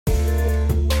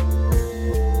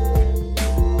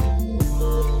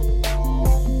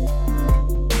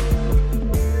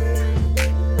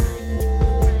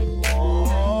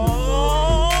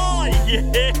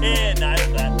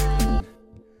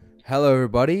Hello,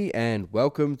 everybody, and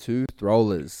welcome to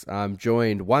Throwlers. I'm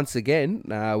joined once again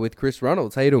with Chris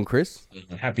Reynolds. How you doing, Chris?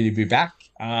 Happy to be back.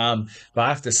 But I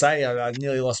have to say, I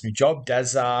nearly lost my job.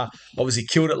 Daz obviously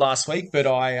killed it last week, but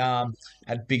I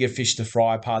had bigger fish to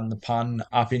fry, pardon the pun,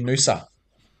 up in Noosa.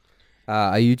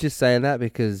 Are you just saying that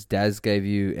because Daz gave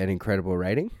you an incredible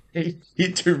rating? He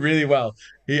did really well.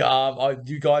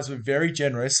 You guys were very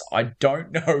generous. I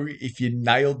don't know if you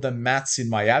nailed the maths in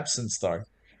my absence, though.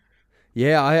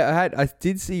 Yeah, I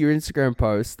did see your Instagram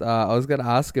post. I was going to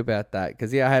ask about that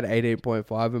because I had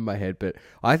 18.5 in my head, but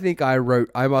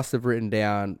I must have written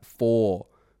down 4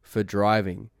 for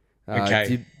driving.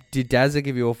 Okay. Did Daz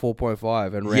give you a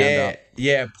 4.5 and round Yeah, up?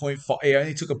 yeah, point five. He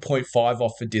only took a point 0.5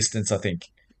 off for distance, I think.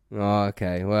 Oh,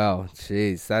 okay. Well,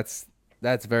 jeez,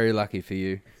 that's very lucky for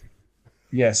you.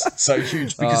 Yes, so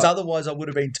huge because Uh, otherwise I would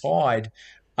have been tied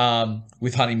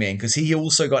with Honeyman because he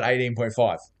also got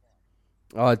 18.5.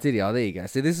 oh, did he? Oh, there you go.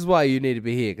 See, this is why you need to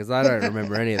be here because I don't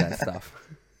remember any of that stuff.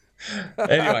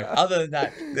 Anyway, other than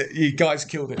that, you guys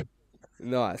killed it.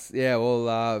 Nice. Yeah,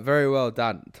 well, very well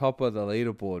done. Top of the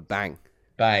leaderboard. Bang.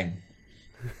 Bang.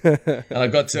 And I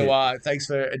got to thanks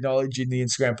for acknowledging the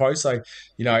Instagram post. Like,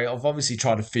 I've obviously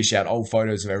tried to fish out old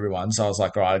photos of everyone. So I was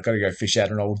like, all right, I've got to go fish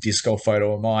out an old disc golf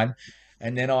photo of mine.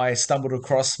 And then I stumbled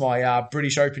across my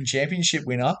British Open Championship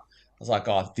winner. I was like,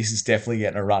 oh, this is definitely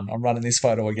getting a run. I'm running this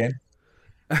photo again.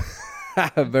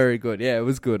 Very good. Yeah, it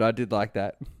was good. I did like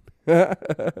that.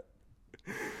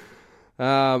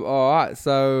 All right.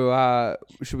 So,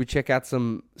 should we check out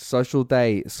some social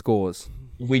day scores?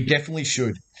 We definitely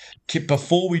should.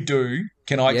 Before we do,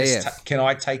 can I Yeah, just yes. can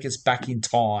I take us back in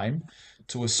time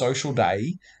to a social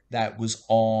day that was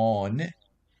on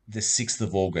the 6th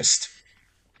of August?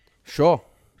 Sure.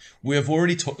 We've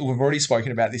already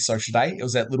spoken about this social day. It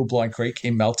was at Little Blind Creek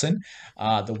in Melton,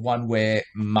 the one where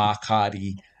Mark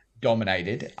Hardy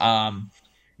dominated.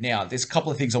 Now, there's a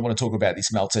couple of things I want to talk about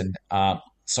this Melton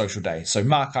social day. So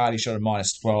Mark Hardy shot a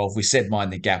minus 12. We said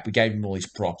mind the gap. We gave him all his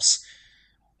props.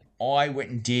 I went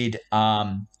and did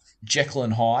Jekyll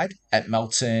and Hyde at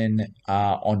Melton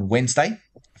on Wednesday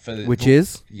for Which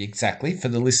is? exactly for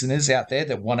the listeners out there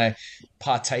that want to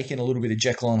partake in a little bit of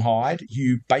Jekyll and Hyde.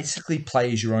 You basically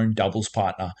play as your own doubles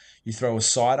partner. You throw a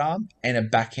sidearm and a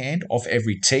backhand off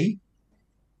every tee.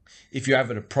 If you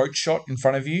have an approach shot in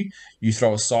front of you, you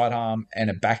throw a sidearm and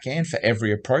a backhand for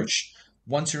every approach.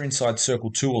 Once you're inside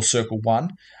circle 2 or circle 1,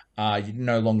 you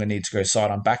no longer need to go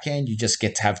sidearm backhand. You just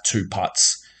get to have 2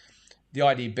 putts. The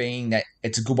idea being that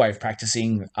it's a good way of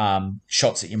practicing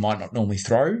shots that you might not normally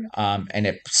throw, and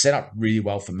it set up really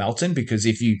well for Melton because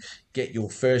if you get your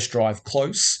first drive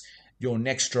close, your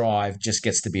next drive just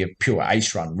gets to be a pure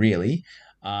ace run, really,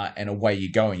 and away you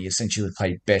go, and you essentially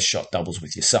play best shot doubles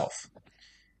with yourself.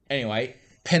 Anyway,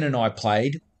 Penn and I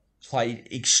played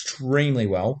extremely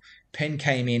well. Penn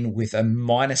came in with a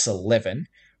minus 11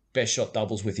 best shot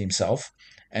doubles with himself,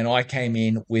 and I came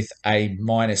in with a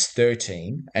minus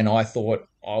 13, and I thought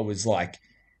I was like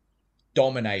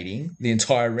dominating the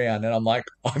entire round, and I'm like,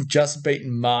 I've just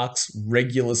beaten Mark's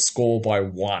regular score by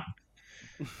 1.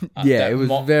 Yeah, it That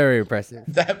was very impressive.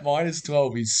 that minus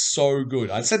 12 is so good.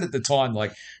 I said at the time,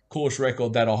 like, course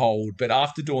record that'll hold. But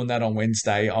after doing that on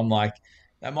Wednesday, I'm like,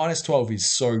 that minus 12 is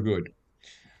so good.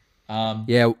 Um,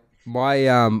 Yeah,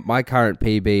 my current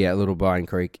PB at Little Blind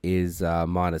Creek is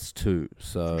 -2.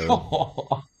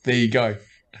 So there you go.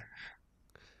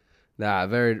 nah,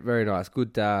 very very nice.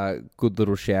 Good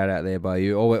little shout out there by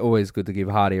you. Always good to give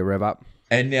Hardy a rev up.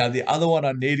 And now the other one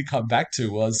I need to come back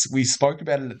to was we spoke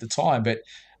about it at the time, but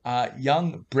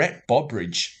young Brett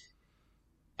Bobridge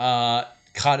uh,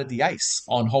 carded the ace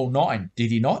on hole 9,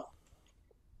 did he not?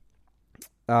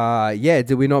 Yeah,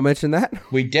 did we not mention that?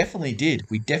 We definitely did.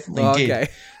 We definitely Oh, did. okay.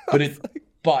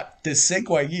 But the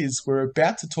segue is we're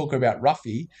about to talk about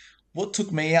Ruffy. What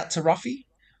took me out to Ruffy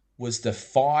was the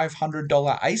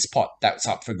 $500 ace pot that's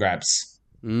up for grabs.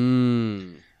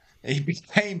 Mm. It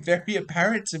became very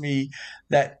apparent to me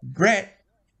that Brett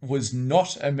was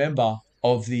not a member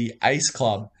of the Ace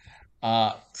Club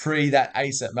pre that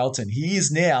ace at Melton. He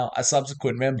is now a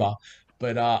subsequent member,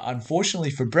 but unfortunately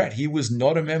for Brett, he was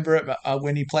not a member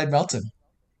when he played Melton.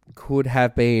 Could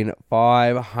have been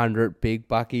 500 big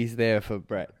buckies there for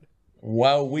Brett.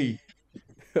 Well, we.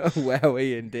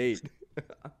 Wowie indeed.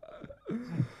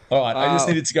 All right, I just Uh,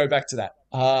 needed to go back to that.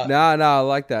 no, I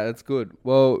like that. That's good.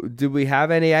 Well, did we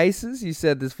have any aces? You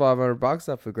said there's 500 bucks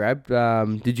up for grab.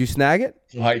 Did you snag it?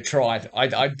 I tried.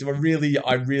 I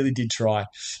really did try.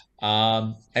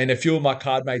 And a few of my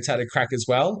card mates had a crack as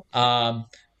well.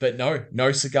 But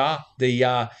no cigar.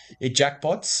 It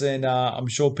jackpots, and I'm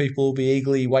sure people will be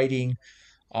eagerly waiting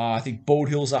I think Bald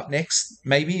Hill's up next,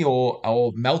 maybe,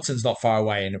 or Melton's not far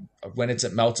away. And when it's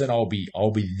at Melton, I'll be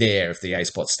there if the A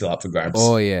spot's still up for Oh grabs.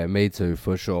 yeah, me too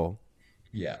for sure.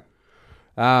 Yeah.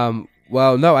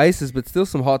 Well, no aces, but still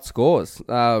some hot scores.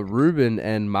 Ruben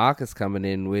and Marcus coming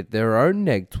in with their own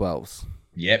neg 12s.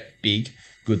 Yep. Big,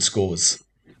 good scores.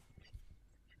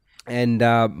 And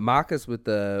Marcus with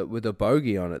the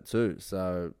bogey on it too.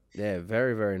 So yeah,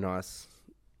 very very nice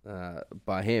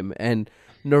by him. And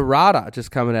Narada just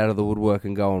coming out of the woodwork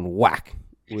and going whack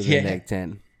with a Yeah. neg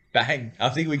 10. Bang. I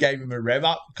think we gave him a rev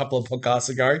up a couple of podcasts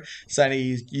ago, saying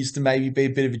he used to maybe be a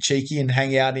bit of a cheeky and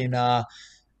hang out in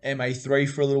MA3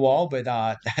 for a little while, but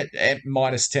at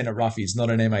 -10 at Ruffy is not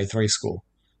an MA3 score.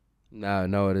 No,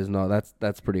 no, it is not.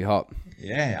 That's pretty hot.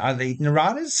 Yeah, I think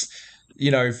Narada's,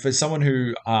 for someone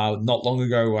who not long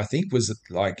ago I think was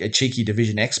like a cheeky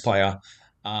Division X player,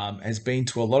 has been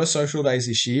to a lot of social days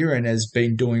this year and has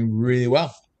been doing really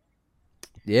well.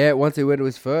 Yeah, once he went to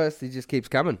his first, he just keeps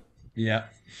coming. Yeah,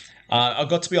 I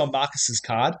got to be on Marcus's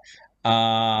card.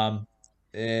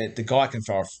 The guy can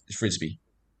throw a frisbee.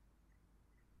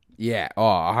 Yeah, oh,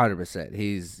 100%.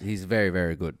 He's very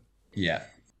very good. Yeah,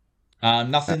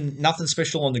 nothing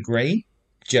special on the green.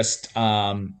 Just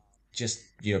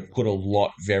put a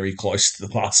lot very close to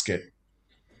the basket.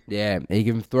 Yeah, he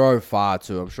can throw far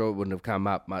too. I'm sure it wouldn't have come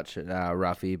up much at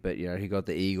Ruffy, but he got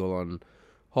the eagle on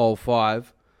hole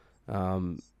 5.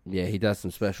 Yeah, he does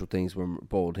some special things from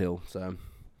Bald Hill. So,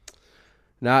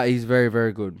 no, he's very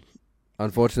very good.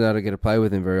 Unfortunately, I don't get to play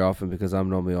with him very often because I'm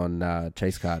normally on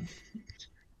chase card.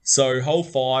 So hole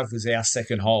 5 was our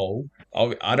second hole.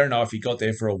 I don't know if he got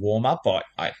there for a warm up, but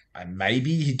I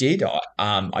maybe he did.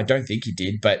 I don't think he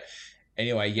did, but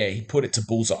anyway, yeah, he put it to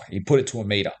bullseye. He put it to a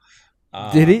meter.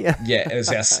 Did he? Yeah, it was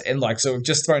our, and like so we've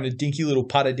just thrown a dinky little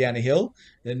putter down a hill.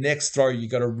 The next throw you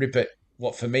got to rip it.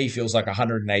 What for me feels like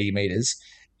 180 meters.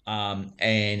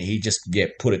 And he just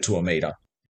put it to a meter.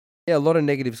 Yeah, a lot of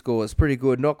negative scores. Pretty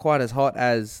good. Not quite as hot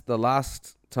as the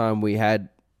last time we had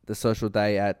the social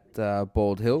day at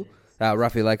Bald Hill,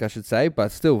 Ruffy Lake, I should say,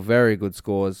 but still very good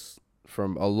scores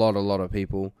from a lot of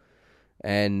people.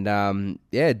 And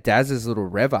yeah, Daz's little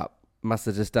rev up must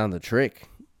have just done the trick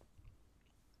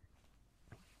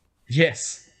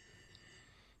Yes.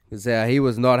 because he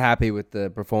was not happy with the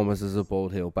performances of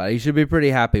Bald Hill, but he should be pretty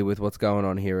happy with what's going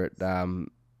on here at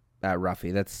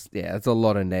Ruffy. That's a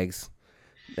lot of negs.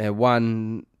 And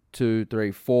 1, 2,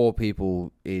 3, 4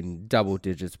 people in double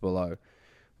digits below.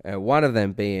 One of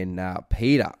them being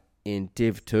Peter in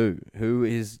Div 2, who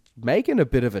is making a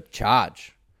bit of a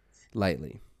charge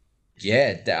lately.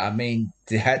 Yeah, I mean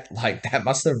that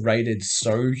must have rated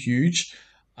so huge.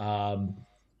 Um,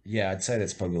 yeah, I'd say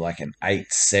that's probably like an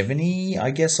 870,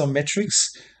 I guess, on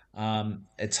metrics.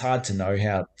 It's hard to know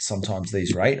how sometimes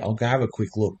these rate. I'll go have a quick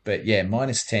look, but yeah,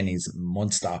 -10 is a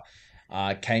monster.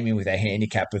 Came in with a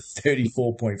handicap of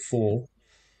 34.4.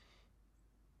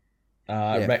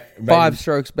 Yeah, Rated 5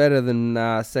 strokes better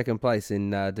than second place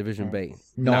in Division B.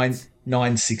 nine Nuts.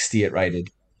 960 it rated.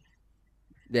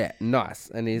 Yeah, nice.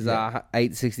 And he's Yeah.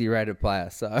 860 rated player,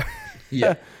 so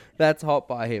Yeah. that's hot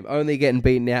by him. Only getting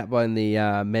beaten out by in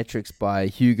the metrics by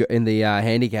Hugo in the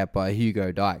handicap by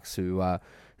Hugo Dykes, who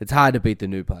it's hard to beat the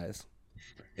new players.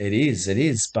 It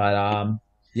is. But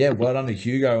yeah, well done to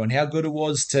Hugo, and how good it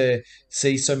was to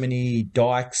see so many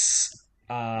Dykes,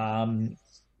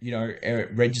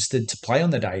 registered to play on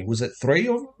the day. Was it 3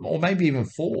 or maybe even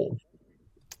 4?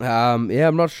 Yeah,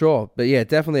 I'm not sure, but yeah,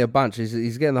 definitely a bunch.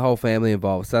 He's getting the whole family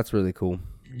involved, so that's really cool.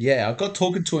 Yeah, I got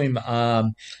talking to him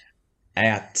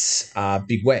at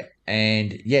Big Wet,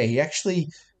 and yeah, he actually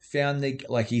found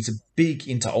he's a big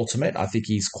into Ultimate. I think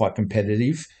he's quite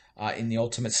competitive in the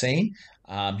Ultimate scene.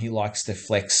 He likes to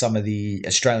flex some of the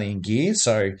Australian gear,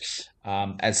 so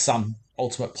as some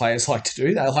Ultimate players like to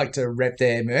do, they like to rep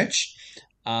their merch.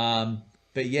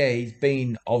 But yeah, he's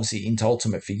been obviously into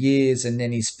Ultimate for years, and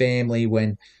then his family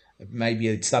when maybe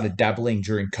he started dabbling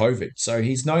during COVID, so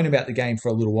he's known about the game for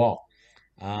a little while.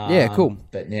 Yeah, cool.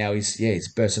 But now he's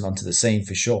bursting onto the scene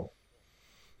for sure.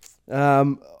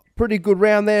 Pretty good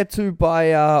round there too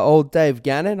by old Dave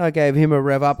Gannon. I gave him a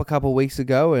rev up a couple of weeks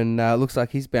ago, and looks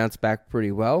like he's bounced back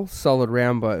pretty well. Solid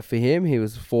round for him. He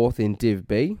was 4th in Div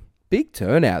B. Big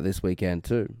turnout this weekend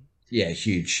too. Yeah,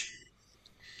 huge.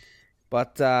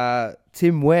 But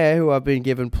Tim Ware, who I've been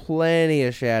given plenty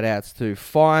of shout outs to,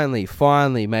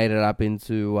 finally made it up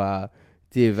into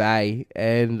Div A.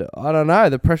 And I don't know,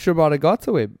 the pressure might have got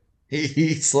to him.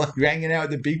 He's like hanging out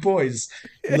with the big boys.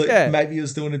 Look, Yeah. maybe he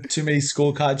was doing too many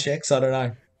scorecard checks. I don't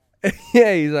know.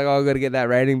 Yeah, he's like, I've got to get that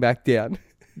rating back down.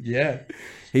 Yeah,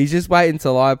 He's just waiting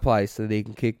till I play so that he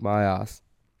can kick my ass.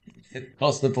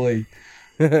 possibly.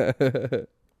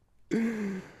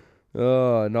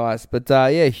 Oh, nice. But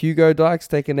yeah, Hugo Dykes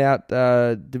taking out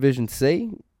Division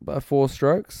C by 4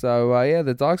 strokes. So yeah,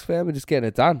 the Dykes family just getting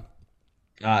it done.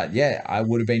 Yeah, it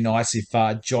would have been nice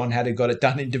if John had got it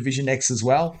done in Division X as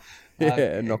well. Uh,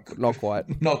 Yeah, not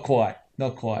quite. not quite,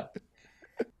 not quite.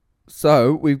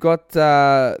 So we've got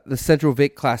the Central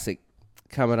Vic Classic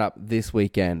coming up this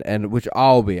weekend, and which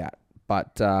I'll be at,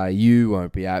 but you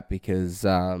won't be at because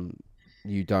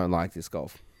you don't like disc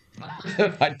golf.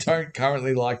 I don't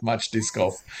currently like much disc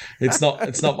golf. It's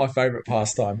not my favourite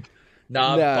pastime.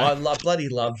 No, No. bloody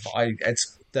love.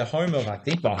 It's the home of I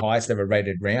think my highest ever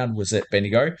rated round was at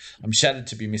Bendigo. I'm shattered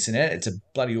to be missing it. It's a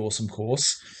bloody awesome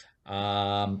course.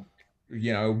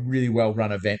 Really well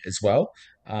run event as well.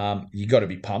 You got to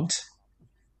be pumped.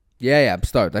 Yeah, I'm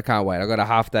stoked. I can't wait. I got a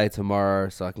half day tomorrow,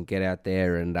 so I can get out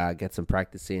there and get some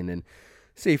practice in and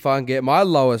see if I can get my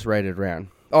lowest rated round.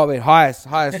 Oh, I mean highest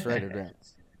rated round.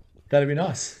 That'd be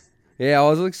nice. Yeah, I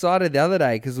was excited the other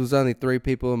day because there was only 3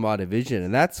 people in my division,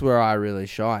 and that's where I really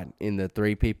shine in the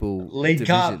 3 people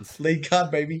divisions. Lead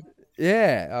card, baby.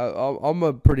 Yeah, I'm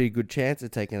a pretty good chance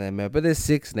of taking them out, but there's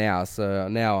 6 now, so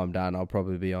now I'm done. I'll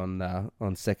probably be on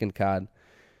second card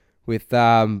with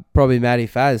probably Matty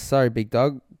Faz. Sorry, big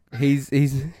dog. He's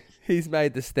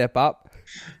made the step up,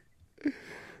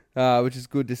 which is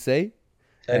good to see.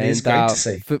 That is great to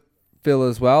see. Phil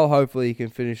as well. Hopefully, he can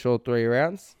finish all 3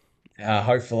 rounds.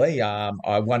 Hopefully.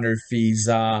 I wonder if he's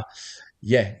brought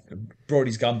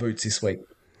his gumboots this week.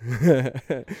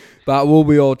 But we'll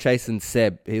be all chasing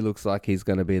Seb. He looks like he's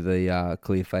going to be the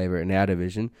clear favourite in our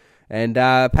division. And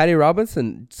Paddy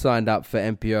Robinson signed up for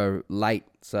MPO late,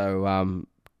 so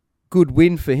good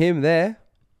win for him there.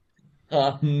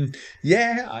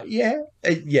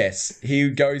 Yes, he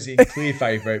goes in clear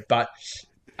favourite, but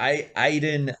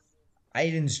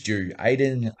Aiden's due.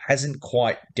 Aiden hasn't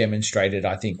quite demonstrated,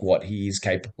 I think, what he is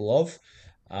capable of.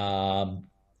 I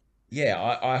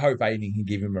hope Aiden can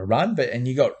give him a run. And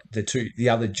you got the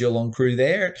other Geelong crew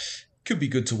there. Could be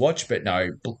good to watch, but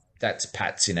no, that's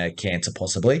Pat's in a canter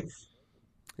possibly.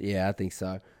 Yeah, I think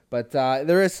so. But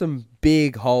there are some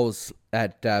big holes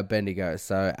at Bendigo,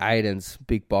 so Aiden's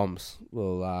big bombs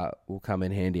will come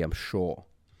in handy, I'm sure.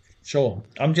 Sure.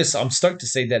 I'm stoked to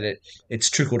see that it's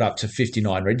trickled up to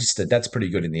 59 registered. That's pretty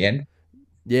good in the end.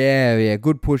 Yeah,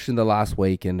 good push in the last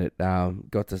week, and it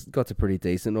got to pretty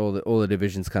decent. All the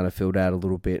divisions kind of filled out a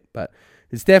little bit, but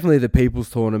it's definitely the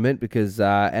people's tournament because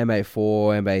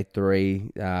MA4,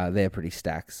 MA3, they're pretty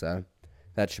stacked, so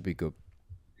that should be good.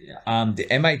 The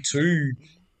MA2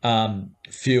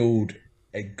 field,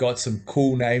 it got some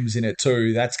cool names in it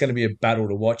too. That's going to be a battle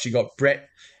to watch. You got Brett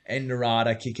and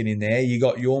Narada kicking in there. You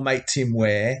got your mate Tim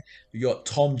Ware. You got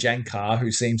Tom Jankar,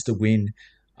 who seems to win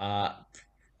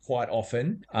quite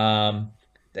often. The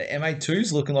MA2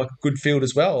 is looking like a good field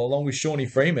as well, along with Shawnee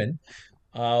Freeman.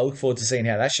 Look forward to seeing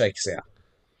how that shakes out.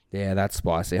 Yeah, that's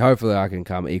spicy. Hopefully I can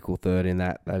come equal third in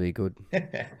that. That'd be good.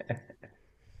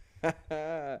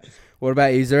 What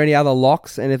about you? Is there any other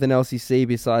locks? Anything else you see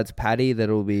besides Paddy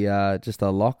that'll be just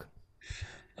a lock?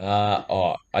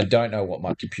 I don't know what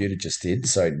my computer just did,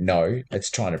 so no, it's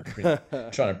trying to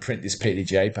print this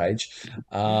PDGA page.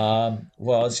 I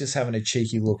was just having a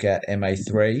cheeky look at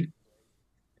MA3.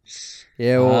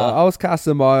 Yeah, well, I was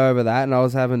casting my eye over that, and I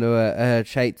was having a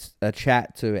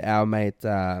chat to our mate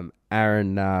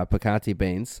Aaron Picanti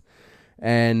Beans,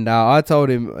 and I told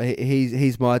him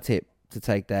he's my tip to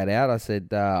take that out. I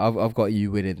said I've got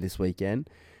you winning this weekend.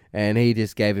 And he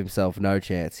just gave himself no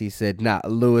chance. He said, "Nah,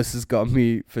 Lewis has got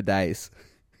me for days."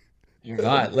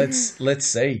 Right, let's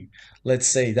see.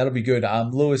 That'll be good.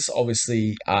 Lewis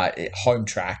obviously home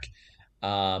track.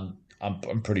 I'm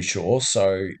pretty sure.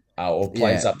 So or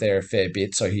plays up there a fair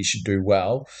bit, so he should do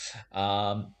well.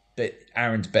 But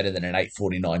Aaron's better than an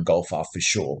 849 golfer for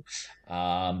sure.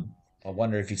 I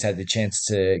wonder if he's had the chance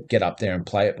to get up there and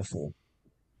play it before.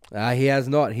 He has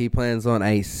not. He plans on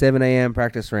a 7 a.m.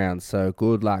 practice round, so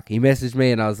good luck. He messaged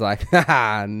me, and I was like,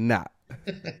 nah. Nah,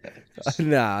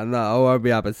 I won't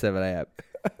be up at 7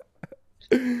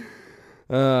 a.m.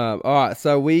 All right,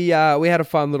 so we had a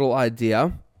fun little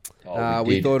idea.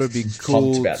 We thought it'd be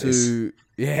cool to...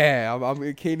 Yeah,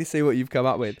 I'm keen to see what you've come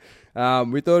up with.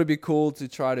 We thought it'd be cool to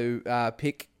try to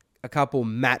pick a couple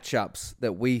matchups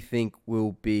that we think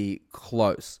will be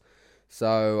close.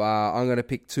 So I'm going to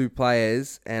pick 2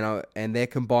 players and their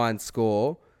combined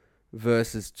score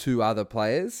versus 2 other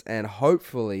players, and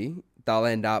hopefully they'll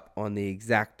end up on the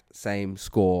exact same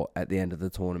score at the end of the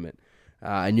tournament.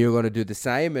 And you're going to do the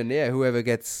same, and whoever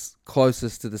gets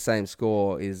closest to the same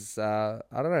score is, I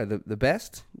don't know, the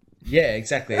best. Yeah,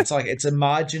 exactly. It's like it's a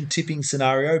margin tipping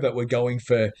scenario, but we're going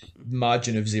for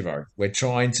margin of zero. We're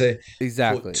trying to put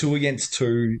Exactly. two against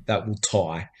two that will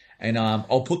tie. And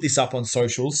I'll put this up on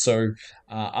socials so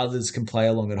others can play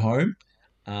along at home.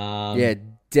 Yeah,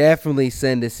 Um, definitely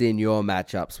send us in your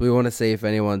matchups. We want to see if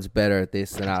anyone's better at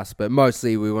this than us, but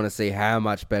mostly we want to see how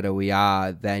much better we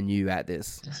are than you at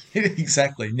this.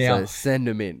 exactly. Now, So send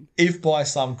them in. if by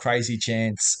some crazy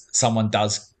chance someone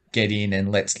does get in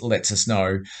and lets us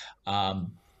know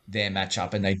um, their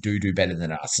matchup and they do better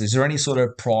than us, is there any sort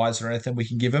of prize or anything we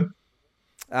can give them?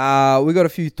 We got a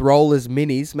few Throwlers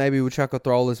minis. Maybe we'll chuck a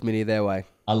Throwlers mini their way.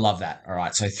 I love that. All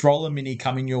right, so Throller Mini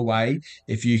coming your way.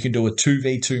 If you can do a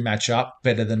 2v2 matchup,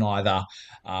 better than either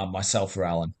myself or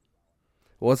Alan.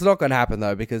 Well, it's not going to happen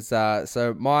though because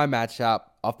so my matchup,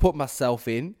 I've put myself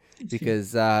in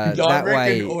because I that reckon,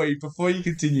 way. Oi, before you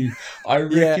continue, I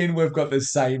Yeah. reckon we've got the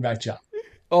same matchup.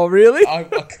 Oh, really?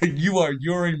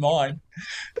 You're in mine.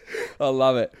 I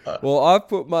love it. Uh, Well, I've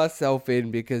put myself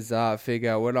in because I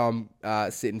figure when I'm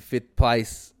sitting fifth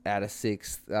place out of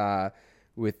sixth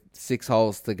with 6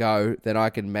 holes to go, then I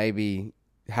can maybe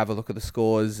have a look at the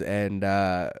scores and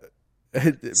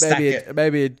Stack it.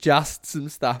 maybe adjust some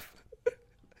stuff.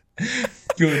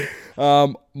 Good.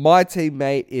 My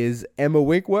teammate is Emma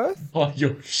Wickworth. Oh,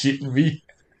 you're shitting me.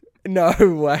 No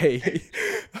way.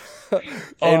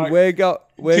 And right. we're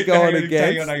going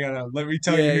against. Hang on. Let me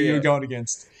tell you Yeah, who yeah. you're going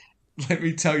against. Let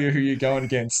me tell you who you're going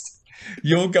against.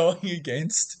 You're going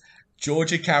against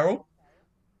Georgia Carroll.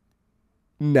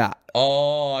 Nah,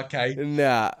 Oh, okay.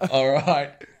 nah. All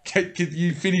right. Can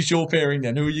you finish your pairing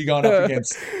then? Who are you going up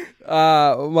against?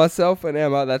 Myself and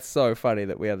Emma. That's so funny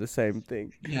that we have the same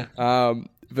thing. Yeah.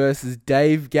 Versus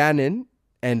Dave Gannon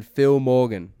and Phil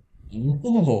Morgan.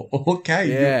 Oh, okay.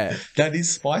 Yeah, That is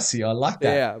spicy. I like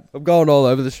that. yeah. I'm going all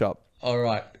over the shop. All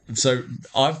right. So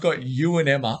I've got you and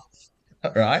Emma,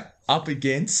 right, up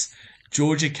against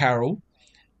Georgia Carroll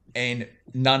and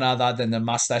none other than the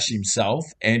mustache himself,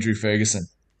 Andrew Ferguson.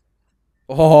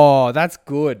 Oh, that's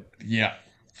good. Yeah.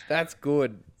 That's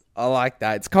good. I like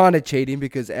that. It's kind of cheating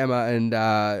because Emma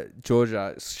and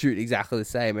Georgia shoot exactly the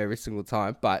same every single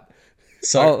time, but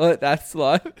So I'll let that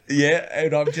slide. yeah,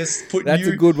 and I'm just putting That's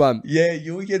you. a good one. Yeah,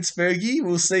 you against Fergie.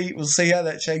 We'll see. We'll see how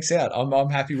that shakes out. I'm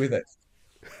happy with it.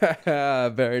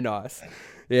 Very nice.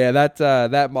 Yeah,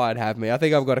 that might have me. I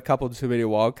think I've got a couple too many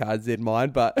wild cards in mine,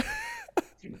 but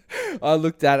I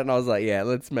looked at it and I was like, yeah,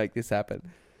 let's make this happen.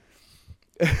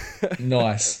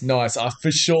 Nice. I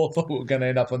for sure thought we were going to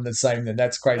end up on the same. Then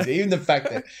that's crazy. Even the fact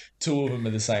that two of them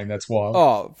are the same, that's wild.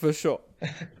 Oh, for sure.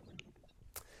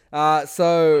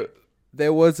 So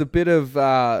there was a bit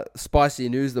of spicy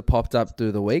news that popped up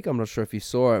through the week. I'm not sure if you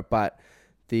saw it, but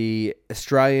the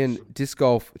Australian Disc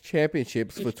Golf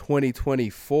Championships for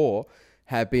 2024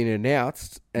 have been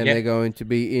announced, and Yep. they're going to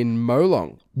be in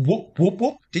Molong. Whoop whoop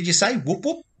whoop. Did you say whoop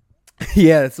whoop?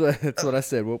 Yeah, that's what I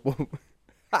said. Whoop, whoop.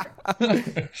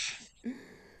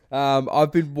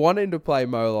 I've been wanting to play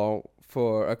Molong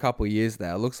for a couple of years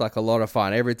now. It looks like a lot of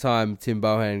fun. Every time Tim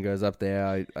Bohan goes up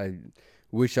there, I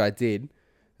wish I did.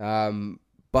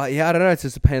 But yeah, I don't know. It's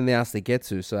just a pain in the ass to get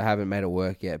to, so I haven't made it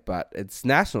work yet. But it's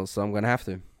national, so I'm going to have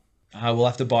to. We'll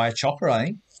have to buy a chopper, I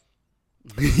think.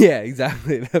 Yeah,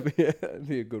 exactly. That'd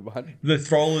be a good one. The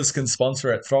Throwlers can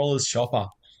sponsor it. Throwlers chopper.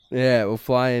 Yeah, we'll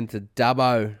fly into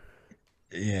Dubbo.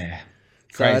 Yeah.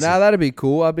 So Crazy. now that'd be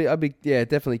cool. I'd be yeah,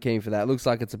 definitely keen for that. Looks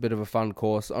like it's a bit of a fun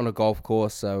course on a golf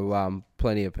course, so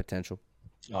plenty of potential.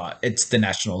 It's the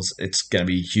Nationals. It's going to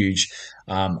be huge.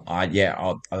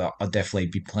 I'll definitely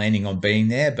be planning on being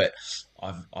there, but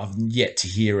I've yet to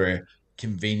hear a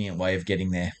convenient way of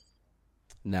getting there.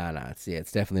 No,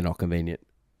 it's definitely not convenient.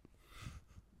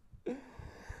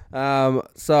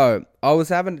 So I was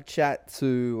having a chat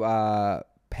to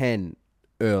Penn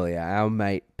earlier, our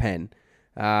mate Penn,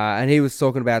 and he was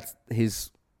talking about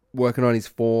his working on his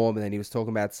form, and then he was talking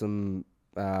about some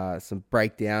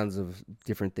breakdowns of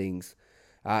different things,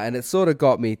 and it sort of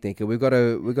got me thinking. We've got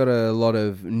a lot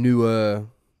of newer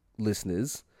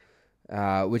listeners,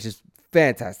 which is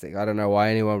fantastic. I don't know why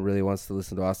anyone really wants to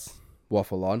listen to us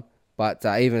waffle on, but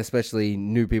even especially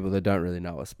new people that don't really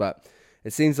know us, but.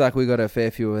 It seems like we got a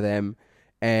fair few of them,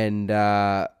 and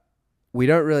we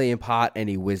don't really impart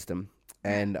any wisdom.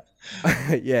 And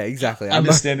yeah, exactly.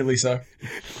 Understandably so.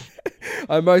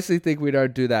 I mostly think we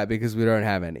don't do that because we don't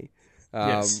have any.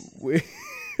 Yes.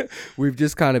 We've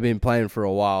just kind of been playing for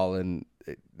a while, and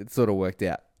it sort of worked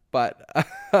out. But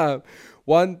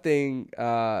one thing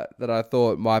that I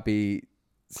thought might be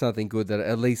something good that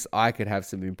at least I could have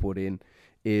some input in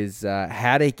is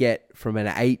how to get from an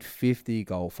 850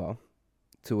 golfer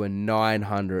to a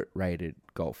 900 rated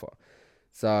golfer.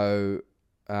 So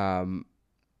um,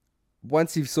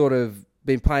 once you've sort of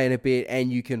been playing a bit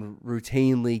and you can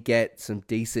routinely get some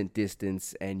decent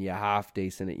distance and you're half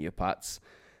decent at your putts,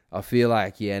 I feel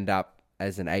like you end up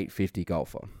as an 850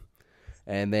 golfer.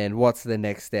 And then what's the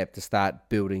next step to start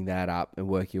building that up and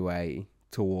work your way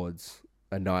towards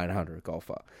a 900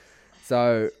 golfer?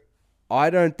 So I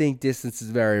don't think distance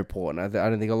is very important. I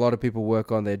don't think a lot of people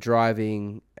work on their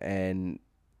driving and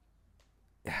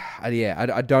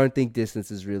I don't think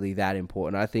distance is really that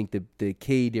important. I think the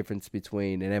key difference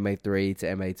between an MA3 to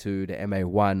MA2 to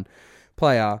MA1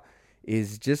 player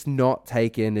is just not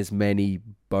taking as many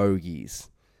bogeys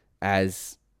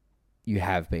as you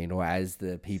have been or as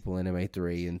the people in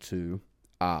MA3 and 2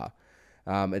 are.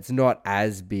 It's not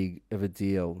as big of a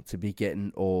deal to be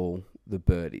getting all the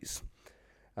birdies.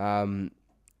 And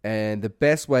the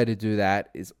best way to do that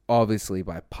is obviously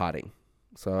by putting.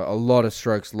 So a lot of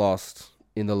strokes lost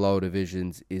in the lower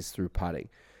divisions is through putting.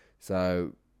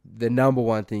 So the number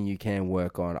one thing you can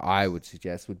work on, I would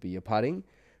suggest, would be your putting.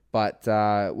 But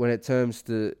when it comes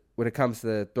to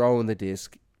throwing the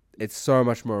disc, it's so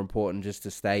much more important just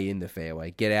to stay in the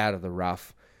fairway, get out of the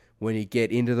rough. When you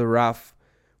get into the rough,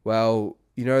 well,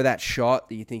 you know that shot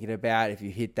that you're thinking about, if you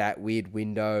hit that weird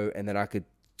window and then I could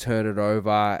turn it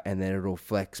over and then it'll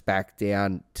flex back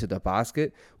down to the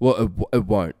basket? Well, it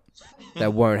won't.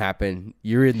 That won't happen.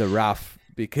 You're in the rough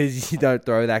because you don't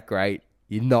throw that great.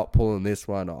 You're not pulling this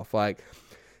one off. Like,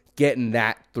 getting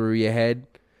that through your head,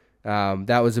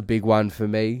 that was a big one for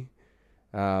me.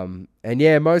 And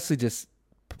yeah, mostly just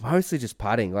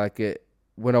putting.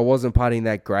 When I wasn't putting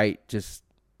that great, just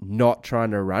not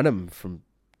trying to run them from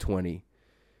 20.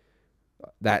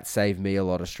 That saved me a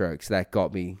lot of strokes. That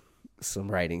got me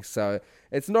some ratings. So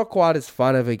it's not quite as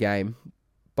fun of a game,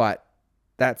 but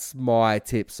that's my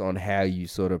tips on how you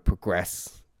sort of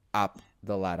progress up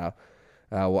the ladder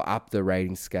or up the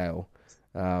rating scale.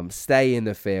 Stay in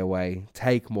the fairway,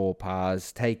 take more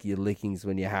pars, take your lickings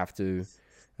when you have to,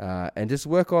 and just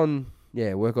work on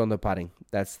the putting.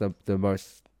 That's the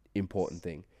most important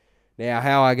thing. Now,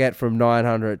 how I get from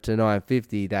 900 to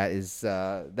 950, that's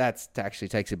actually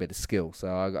takes a bit of skill.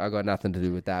 So I got nothing to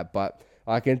do with that, but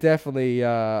I can definitely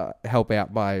help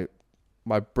out my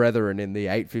brethren in the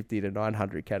 850 to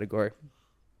 900 category.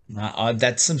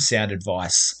 That's some sound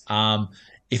advice.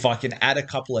 If I can add a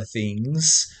couple of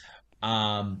things,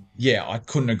 yeah, I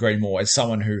couldn't agree more. As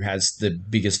someone who has the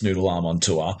biggest noodle arm on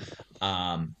tour,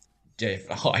 Jeff,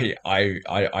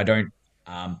 I don't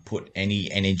put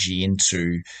any energy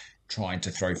into trying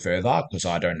to throw further because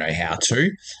I don't know how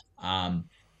to.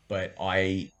 But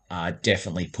I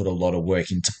definitely put a lot of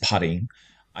work into putting.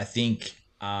 I think,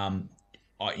 I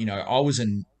was I was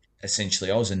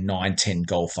a 9-10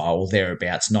 golfer or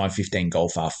thereabouts, 9-15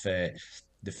 golfer for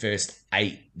the first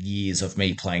 8 years of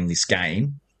me playing this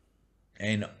game.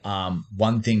 And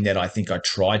one thing that I think I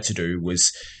tried to do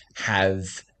was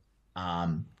have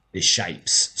the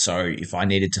shapes. So if I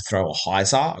needed to throw a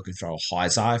hyzer, I could throw a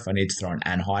hyzer. If I needed to throw an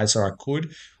anhyzer, I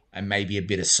could, and maybe a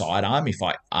bit of sidearm if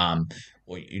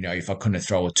if I couldn't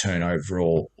throw a turnover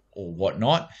or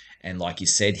whatnot. And like you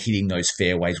said, hitting those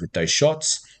fairways with those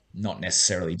shots, not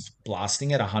necessarily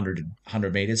blasting it 100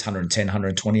 meters, 110,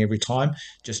 120 every time,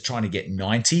 just trying to get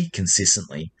 90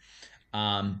 consistently.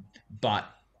 But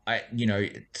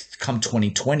come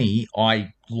 2020,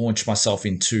 I launched myself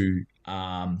into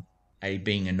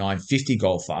being a 950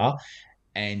 golfer,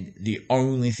 and the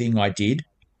only thing I did,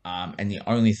 and the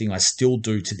only thing I still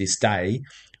do to this day,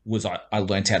 was I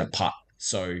learned how to putt.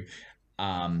 So,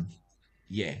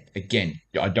 again,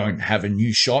 I don't have a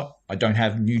new shot. I don't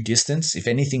have new distance. If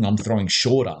anything, I'm throwing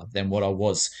shorter than what I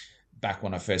was back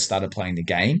when I first started playing the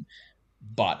game.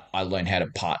 But I learned how to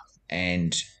putt,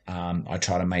 and I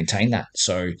try to maintain that.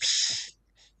 So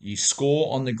you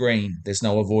score on the green. There's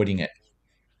no avoiding it.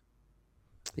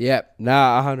 Yeah,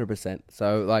 100%.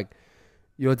 So,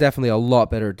 you're definitely a lot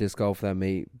better at disc golf than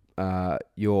me.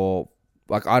 You're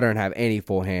I don't have any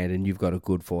forehand, and you've got a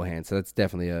good forehand, so that's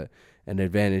definitely an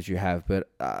advantage you have. But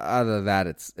other than that,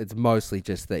 it's mostly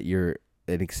just that you're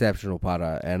an exceptional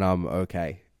putter, and I'm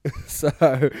okay. So,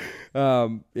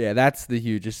 that's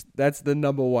that's the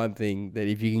number one thing, that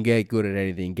if you can get good at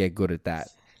anything, get good at that.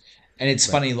 And it's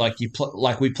But funny,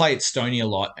 we play at Stony a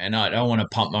lot, and I don't want to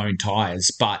pump my own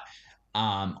tires, but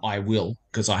I will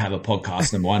because I have a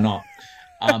podcast, and why not?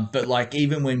 But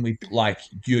even when we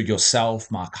yourself,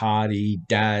 Mark Hardy,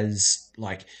 Daz,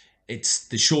 it's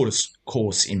the shortest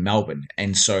course in Melbourne,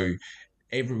 and so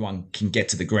everyone can get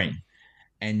to the green,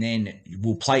 and then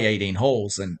we'll play 18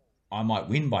 holes, and I might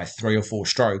win by 3 or 4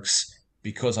 strokes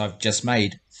because I've just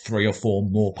made 3 or 4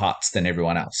 more putts than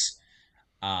everyone else.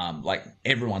 Like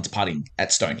everyone's putting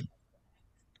at Stony.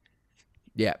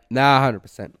 Yeah, nah,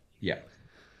 100%. Yeah.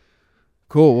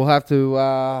 Cool. We'll have to,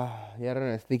 yeah, I don't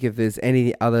know, think if there's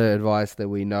any other advice that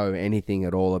we know anything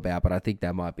at all about, but I think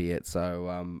that might be it.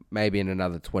 So maybe in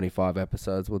another 25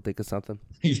 episodes, we'll think of something.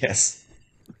 Yes.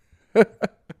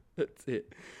 That's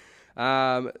it.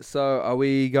 So are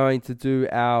we going to do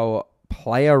our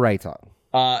player rater?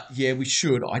 Yeah, we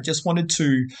should. I just wanted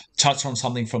to touch on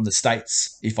something from the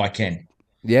States, if I can.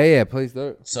 Yeah, please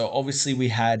do. So obviously we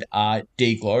had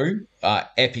D-Glow,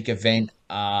 epic event,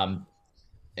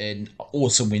 an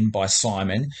awesome win by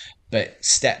Simon, but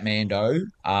Statmando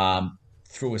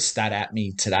threw a stat at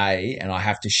me today, and I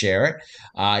have to share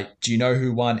it. Do you know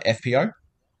who won FPO?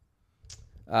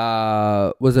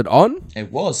 Was it on?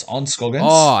 It was on Scoggins.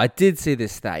 Oh, I did see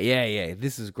this stat. Yeah.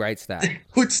 This is a great stat.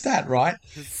 Good stat, right?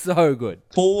 So good.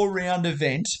 4-round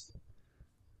event,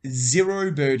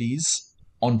 0 birdies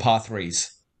on par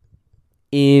threes.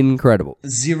 Incredible.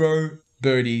 0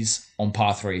 birdies on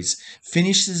par threes.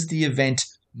 Finishes the event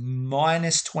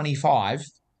minus 25,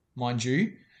 mind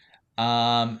you.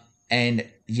 And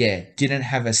yeah, didn't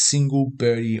have a single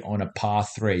birdie on a par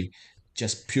three.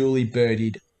 Just purely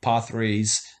birdied par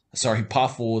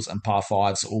fours and par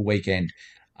fives all weekend.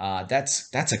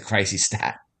 That's a crazy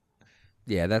stat.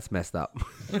 Yeah, that's messed up.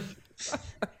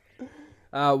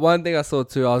 One thing I saw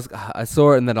too, I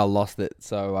saw it and then I lost it,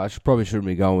 so I probably shouldn't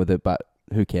be going with it, but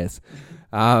who cares?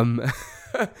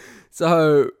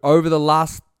 So over the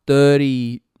last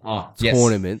 30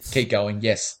 tournaments, keep going.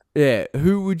 Yes. Yeah,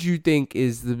 who would you think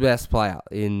is the best player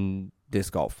in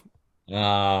disc golf?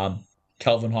 Calvin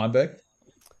Heimberg.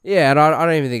 Yeah, and I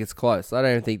don't even think it's close. I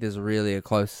don't even think there's really a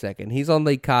close second. He's on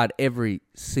league card every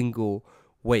single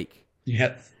week.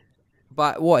 Yeah.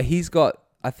 But what, he's got,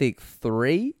 I think,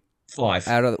 5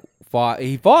 out of the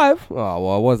 5. 5? Oh,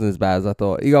 well, it wasn't as bad as I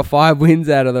thought. He got 5 wins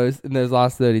out of those in those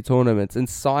last 30 tournaments, and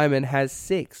Simon has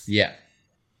 6. Yeah.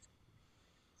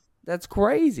 That's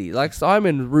crazy. Like,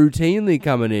 Simon routinely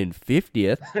coming in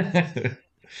 50th.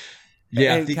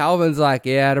 Yeah. And Calvin's like,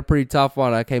 yeah, I had a pretty tough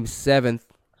one. I came 7th.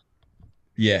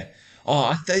 Yeah. Oh,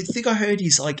 I think I heard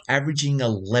he's like averaging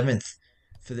 11th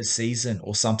for the season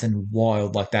or something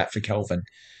wild like that for Kelvin.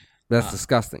 That's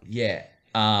disgusting. Yeah.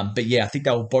 But yeah, I think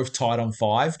they were both tied on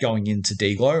 5 going into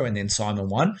D-Glow, and then Simon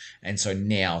won. And so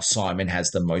now Simon has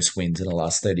the most wins in the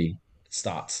last 30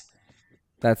 starts.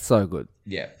 That's so good.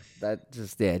 Yeah. That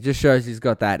just shows he's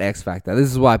got that X factor.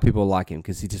 This is why people like him,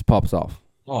 because he just pops off.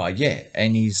 Oh, yeah.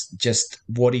 And he's just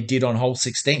what he did on hole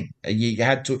 16. You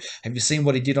had to have you seen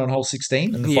what he did on hole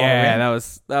 16 in the final round?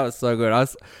 that was so good.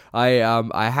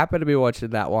 I happened to be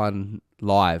watching that one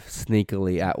live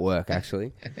sneakily at work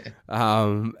actually.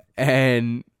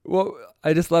 And what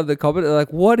I just love the comment. They're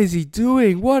like, "What is he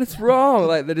doing? What is wrong?"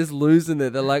 Like they're just losing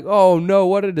it. They're like, "Oh no,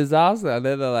 what a disaster!" And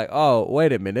then they're like, "Oh,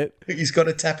 wait a minute." He's got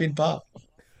a tap in par.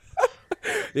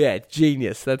 Yeah,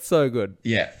 genius. That's so good.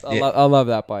 Yeah. I love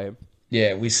that by him.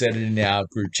 Yeah, we said it in our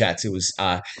group chats. It was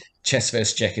chess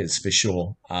versus checkers for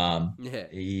sure.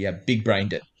 He big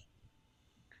brained it.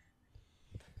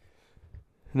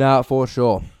 No, for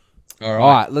sure. All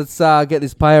right, let's get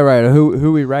this player rater. Who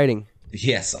are we rating?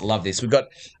 Yes, I love this. We've got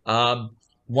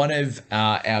one of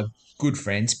our good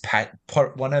friends, Pat,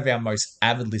 one of our most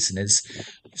avid listeners,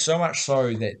 so much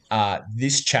so that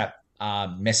this chap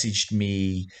messaged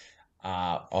me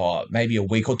maybe a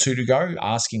week or two ago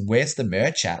asking, where's the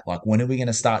merch at? Like, when are we going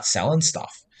to start selling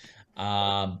stuff?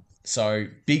 So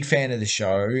big fan of the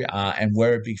show, and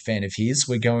we're a big fan of his.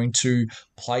 We're going to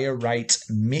player rate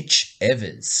Mitch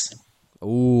Evers.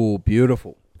 Ooh,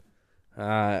 beautiful.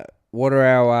 What are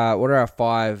our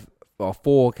 5 or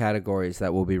 4 categories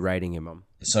that we'll be rating him on?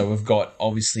 So we've got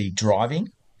obviously driving,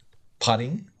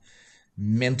 putting,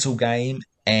 mental game,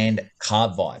 and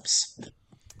card vibes.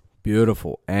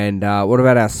 Beautiful. And what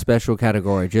about our special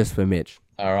category just for Mitch?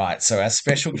 All right. So our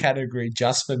special category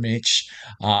just for Mitch,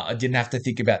 I didn't have to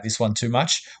think about this one too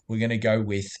much. We're going to go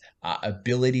with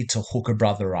ability to hook a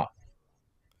brother up.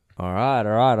 All right.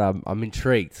 I'm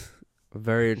intrigued. I'm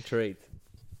very intrigued.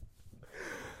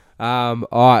 All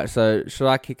right. So should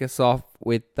I kick us off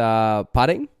with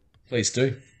putting? Please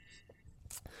do.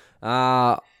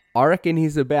 I reckon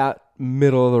he's about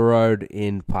middle of the road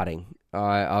in putting.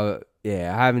 I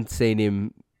haven't seen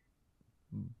him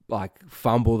like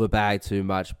fumble the bag too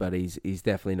much, but he's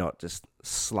definitely not just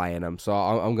slaying them. So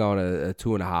I'm going a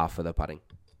 2.5 for the putting.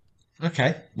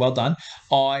 Okay, well done.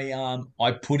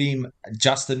 I put him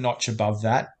just a notch above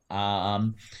that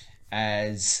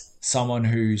as someone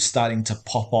who's starting to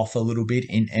pop off a little bit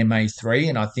in MA3,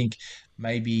 and I think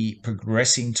maybe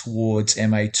progressing towards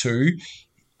MA2.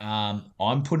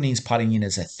 I'm putting his putting in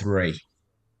as a 3.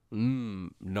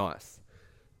 Nice.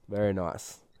 Very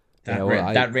nice. Yeah, That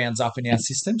well, that rounds up in our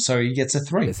system, so he gets a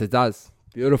 3. yes, it does.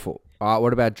 Beautiful. All right,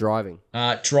 what about driving?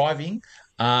 Driving,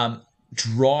 um,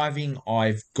 driving,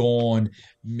 I've gone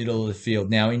middle of the field.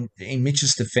 Now, in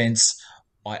Mitch's defence,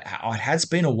 it has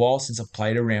been a while since I've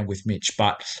played around with Mitch,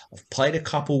 but I've played a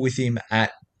couple with him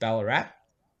at Ballarat,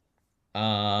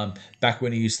 back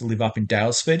when he used to live up in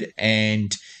Dalesford,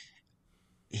 and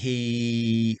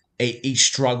he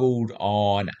struggled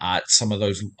on some of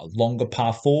those longer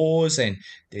par fours, and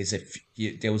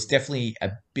there was definitely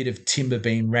a bit of timber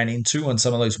being ran into on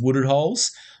some of those wooded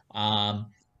holes.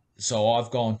 So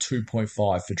I've gone 2.5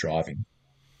 for driving.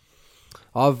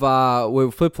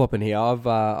 We're flip flopping here.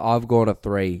 I've gone a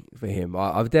 3 for him.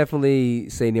 I've definitely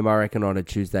seen him. I reckon on a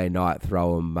Tuesday night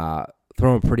throw him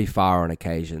pretty far on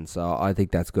occasion. So I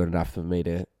think that's good enough for me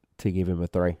to give him a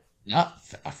 3. Yeah,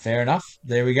 fair enough.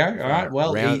 There we go. All right.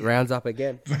 Well, rounds up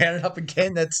again. Rounded up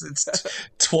again. It's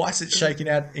twice it's shaken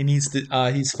out in his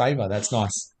favour. That's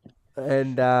nice.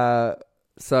 And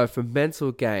so for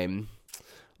mental game,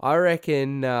 I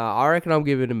reckon I'm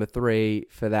giving him a 3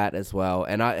 for that as well.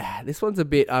 And this one's a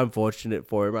bit unfortunate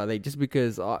for him, I think, just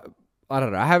because I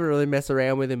don't know. I haven't really messed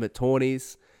around with him at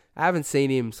tourneys. I haven't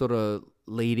seen him sort of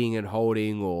leading and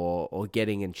holding or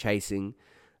getting and chasing.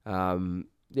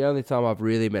 The only time I've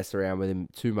really messed around with him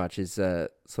too much is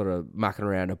sort of mucking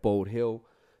around a Bald Hill.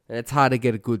 And it's hard to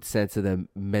get a good sense of the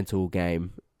mental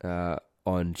game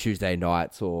on Tuesday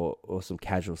nights or some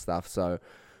casual stuff. So,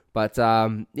 but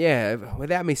yeah,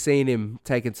 without me seeing him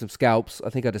taking some scalps, I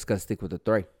think I just got to stick with the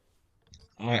 3.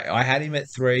 I had him at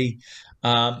 3.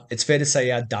 It's fair to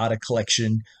say our data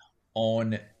collection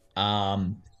on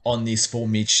this for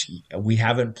Mitch, we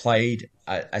haven't played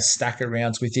a stack of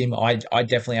rounds with him. I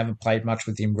definitely haven't played much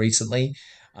with him recently,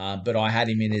 but I had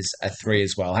him in as a 3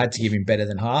 as well. I had to give him better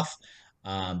than half,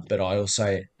 but I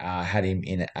also had him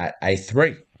in at a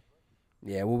 3.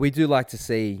 Yeah, well, we do like to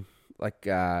see, like,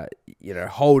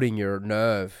 holding your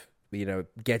nerve,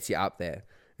 gets you up there.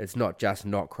 It's not just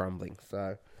not crumbling.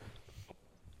 So,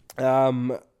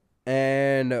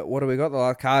 and what do we got?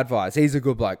 The card advice. He's a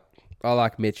good bloke. I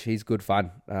like Mitch. He's good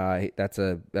fun. That's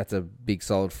a big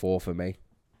solid 4 for me.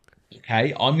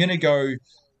 Okay, I'm gonna go.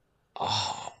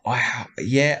 Oh,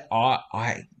 do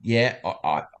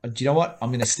you know what?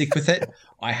 I'm gonna stick with it.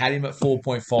 I had him at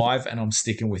 4.5, and I'm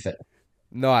sticking with it.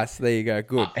 Nice. There you go.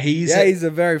 Good. He's a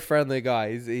very friendly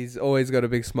guy. He's always got a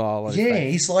big smile on his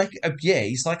face. he's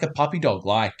like a puppy dog.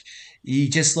 Like he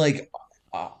just like.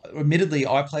 Admittedly,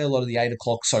 I play a lot of the 8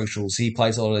 o'clock socials. He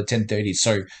plays a lot of the 10:30.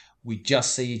 So we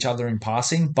just see each other in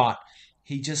passing, but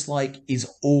he just like is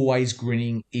always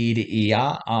grinning ear to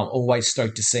ear. Always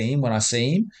stoked to see him when I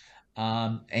see him.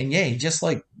 And yeah, he just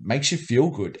like makes you feel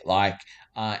good. Like,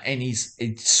 and he's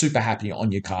super happy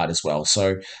on your card as well.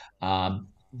 So,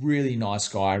 really nice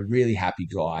guy, really happy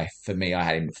guy. For me, I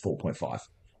had him at 4.5.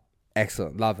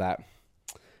 Excellent. Love that.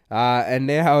 And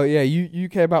now, yeah, you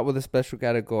came up with a special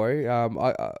category.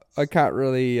 I can't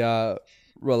really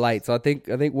relate, so I think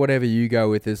whatever you go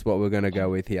with is what we're gonna go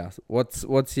with here.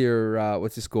 What's your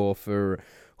score for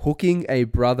hooking a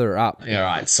brother up? Yeah,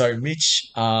 right. So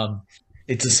Mitch,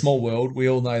 it's a small world. We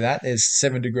all know that there's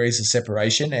 7 degrees of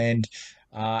separation, and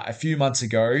a few months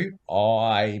ago,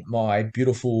 my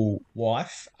beautiful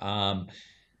wife,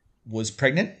 was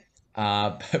pregnant.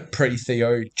 Pre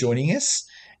Theo joining us,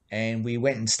 and we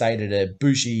went and stayed at a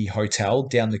bougie hotel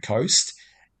down the coast,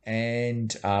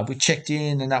 and we checked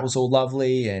in, and that was all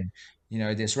lovely. And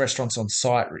there's restaurants on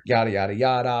site, yada yada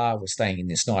yada. We're staying in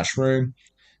this nice room.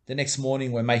 The next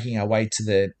morning, we're making our way to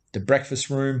the breakfast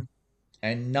room,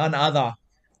 and none other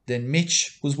than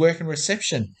Mitch was working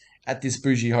reception at this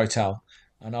bougie hotel.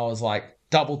 And I was like,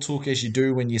 double took as you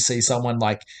do when you see someone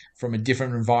like from a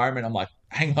different environment. I'm like,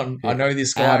 hang on, I know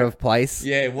this guy. Out of place.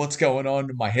 Yeah, what's going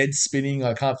on? My head's spinning.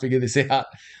 I can't figure this out.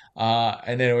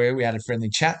 And then we had a friendly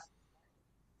chat.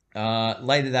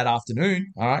 Later that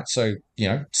afternoon, all right, so,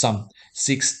 some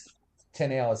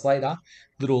 6-10 hours later,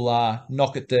 little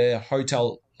knock at the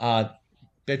hotel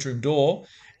bedroom door,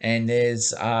 and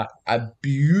there's a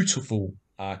beautiful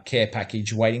care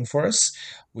package waiting for us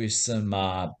with some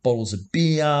bottles of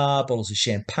beer, bottles of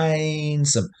champagne,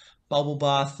 some bubble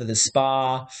bath for the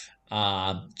spa,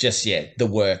 the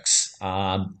works,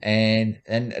 and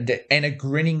a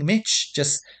grinning Mitch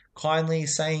just kindly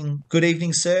saying, "Good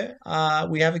evening, sir.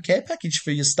 We have a care package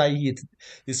for your stay here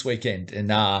this weekend," and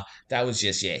that was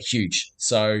just huge.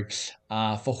 So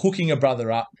for hooking a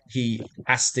brother up, he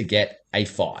has to get a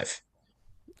 5.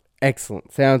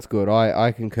 Excellent. Sounds good.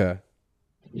 I concur.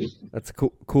 That's a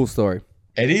cool story.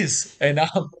 It is, and I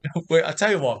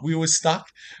tell you what, we were stuck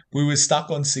on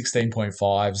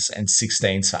 16.5s and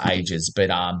 16s for ages, but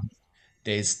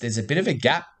there's a bit of a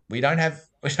gap. We don't have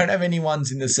any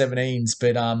ones in the 17s,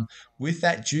 but with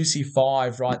that juicy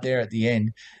five right there at the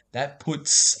end, that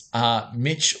puts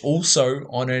Mitch also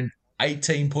on an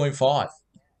 18.5.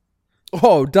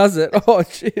 Oh, does it? Oh,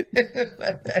 shit.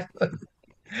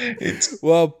 It's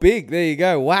Well, big. There you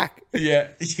go. Whack. yeah,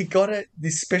 you got it.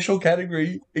 This special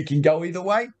category, it can go either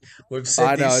way. We've said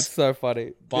I know, it's this, so funny.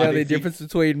 The but only if you difference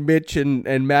between Mitch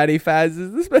and Matty Faz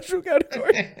is the special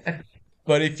category.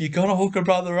 but if you got to hook a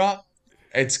brother up,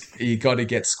 it's you got to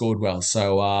get scored well.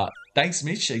 So thanks,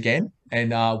 Mitch, again,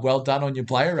 and well done on your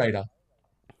player rater.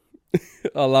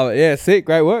 I love it. Yeah, sick.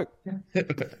 Great work.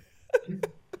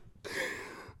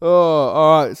 Oh,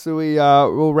 all right. So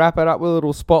we'll wrap it up with a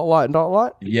little spotlight, not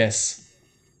light. Yes.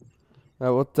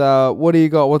 What do you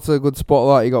got? What's a good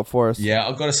spotlight you got for us? Yeah,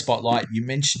 I've got a spotlight. You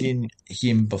mentioned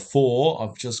him before.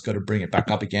 I've just got to bring it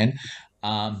back up again.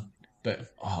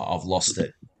 But I've lost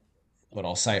it. But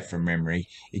I'll say it from memory.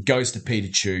 It goes to Peter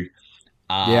Chu.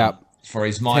 Yeah. For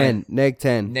his 10, neg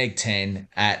 10. neg 10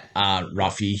 at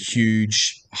Ruffy.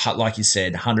 Huge, like you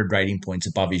said, 100 rating points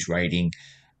above his rating.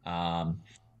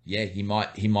 Yeah, he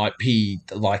might be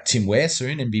like Tim Ware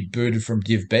soon and be booted from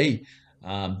Div B.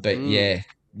 But yeah,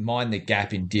 mind the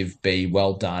gap in Div B.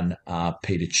 Well done,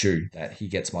 Peter Chu. That he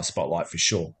gets my spotlight for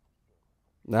sure.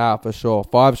 Nah, for sure.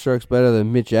 5 strokes better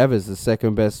than Mitch Evers, the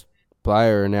second best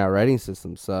player in our rating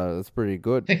system. So that's pretty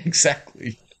good.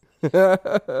 Exactly.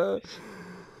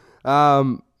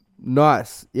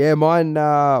 Nice. Yeah,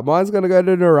 mine's gonna go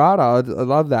to Narada. I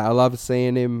love that. I love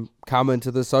seeing him come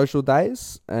into the social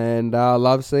days, and I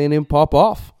love seeing him pop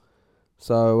off.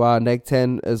 So neg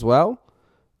 10 as well.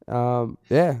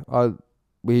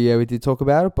 We did talk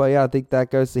about it, but yeah, I think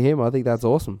that goes to him. I think that's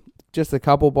awesome. Just a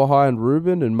couple behind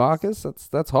Ruben and Marcus.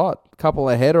 That's hot. A couple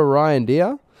ahead of Ryan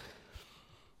Deere.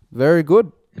 Very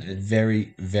good.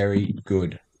 Very, very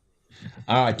good.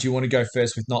 All right, do you want to go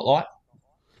first with Not Light?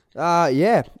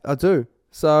 Yeah, I do.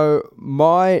 So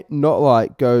my not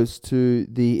light goes to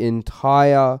the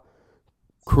entire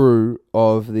crew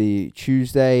of the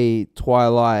Tuesday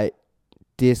Twilight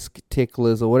Disc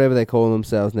Ticklers, or whatever they call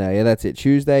themselves now. Yeah, that's it.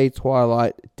 Tuesday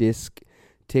Twilight Disc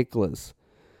Ticklers.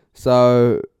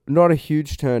 So not a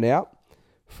huge turnout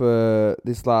for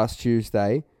this last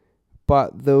Tuesday,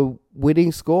 but the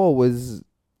winning score was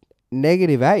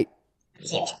 -8.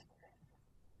 Yeah.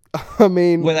 I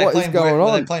mean, what is going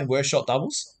on? Were they playing worse shot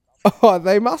doubles? Oh,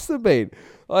 they must have been.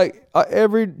 Like,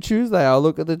 every Tuesday I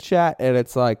look at the chat and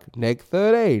it's like, neg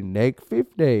 13, neg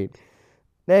 15,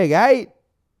 neg 8.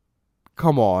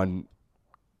 Come on,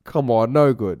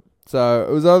 no good. So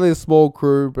it was only a small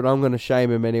crew, but I'm going to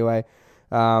shame him anyway.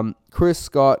 Chris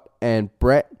Scott and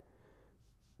Brett,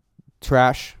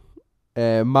 trash.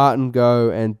 Martin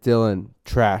Go and Dylan,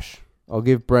 trash. I'll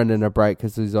give Brendan a break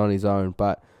because he's on his own,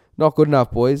 but not good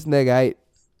enough, boys. Neg 8.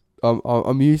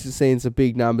 I'm used to seeing some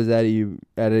big numbers out of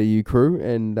you crew,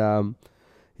 and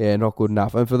yeah, not good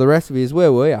enough. And for the rest of you,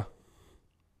 where were you?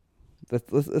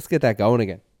 Let's get that going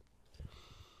again.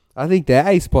 I think their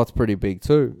A spot's pretty big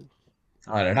too.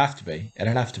 Oh, it'd have to be. It'd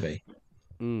have to be.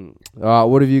 All right,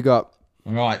 what have you got?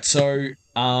 All right, so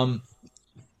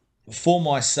for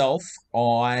myself,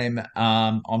 I'm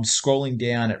scrolling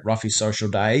down at Ruffy Social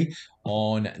Day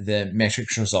on the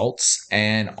metrics results,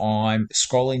 and I'm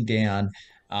scrolling down.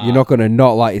 You're not going to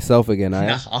not like yourself again, are you?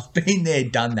 No, I've been there,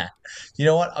 done that. You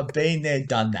know what? I've been there,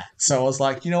 done that. So I was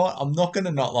like, you know what? I'm not going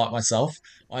to not like myself.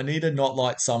 I need to not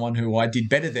like someone who I did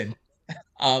better than.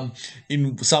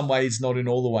 In some ways, not in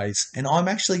all the ways. And I'm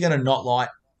actually going to not like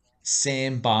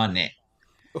Sam Barnett.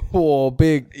 Oh,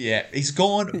 big. Yeah, he's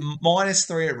gone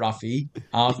 -3 at Ruffy.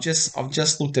 I've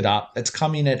just looked it up. It's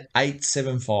come in at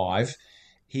 875.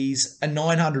 He's a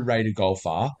 900 rated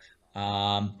golfer.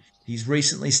 He's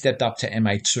recently stepped up to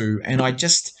MA2, and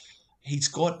he's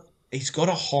got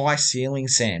a high ceiling,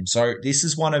 Sam. So this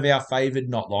is one of our favoured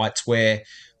not lights where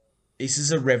this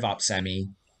is a rev up, Sammy.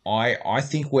 I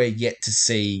think we're yet to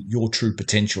see your true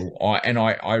potential.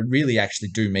 I really actually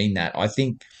do mean that. I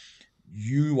think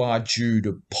you are due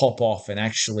to pop off and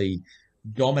actually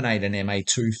dominate an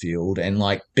MA2 field and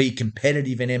like be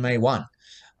competitive in MA1.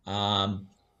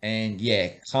 And yeah,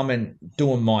 coming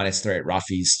doing -3 at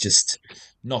Ruffy's just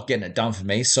not getting it done for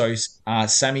me. So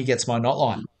Sammy gets my not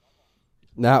line.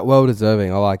 Nah, well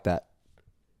deserving. I like that.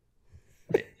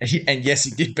 And yes,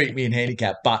 he did beat me in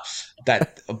handicap, but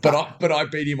I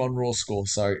beat him on raw score,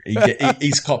 so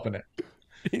he's copping it.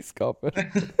 He's copping.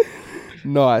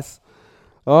 Nice.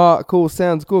 Oh, cool.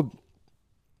 Sounds good.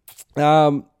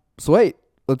 Sweet.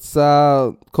 Let's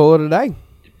call it a day.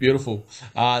 Beautiful.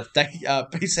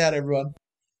 Peace out, everyone.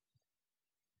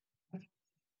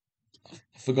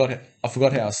 I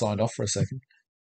forgot how I signed off for a second.